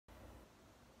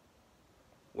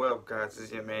What up, guys? This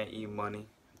is your man E Money.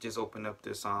 Just opened up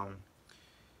this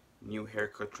new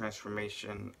haircut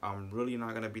transformation. I'm really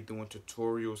not gonna be doing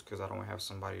tutorials because I don't have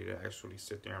somebody to actually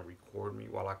sit there and record me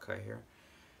while I cut hair.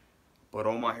 But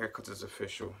all my haircuts is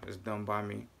official. It's done by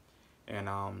me, and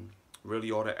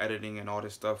really all the editing and all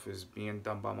this stuff is being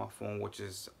done by my phone, which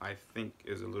is I think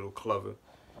is a little clever,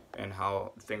 and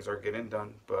how things are getting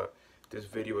done. But this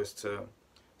video is to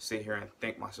sit here and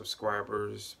thank my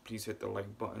subscribers. Please hit the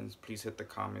like buttons. Please hit the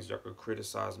comments. Y'all could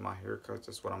criticize my haircuts.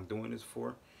 That's what I'm doing this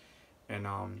for. And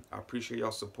I appreciate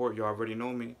y'all support. Y'all already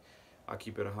know me. I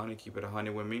keep it 100. Keep it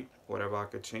 100 with me. Whatever I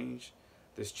could change.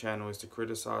 This channel is to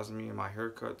criticize me and my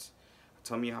haircuts.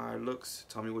 Tell me how it looks.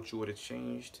 Tell me what you would have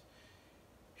changed.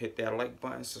 Hit that like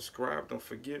button. Subscribe. Don't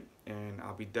forget. And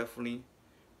I'll be definitely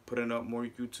putting up more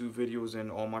YouTube videos and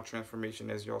all my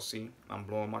transformation. As y'all see, I'm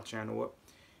blowing my channel up.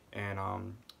 And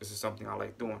this is something I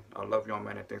like doing. I love y'all,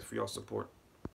 man, and thanks for y'all support.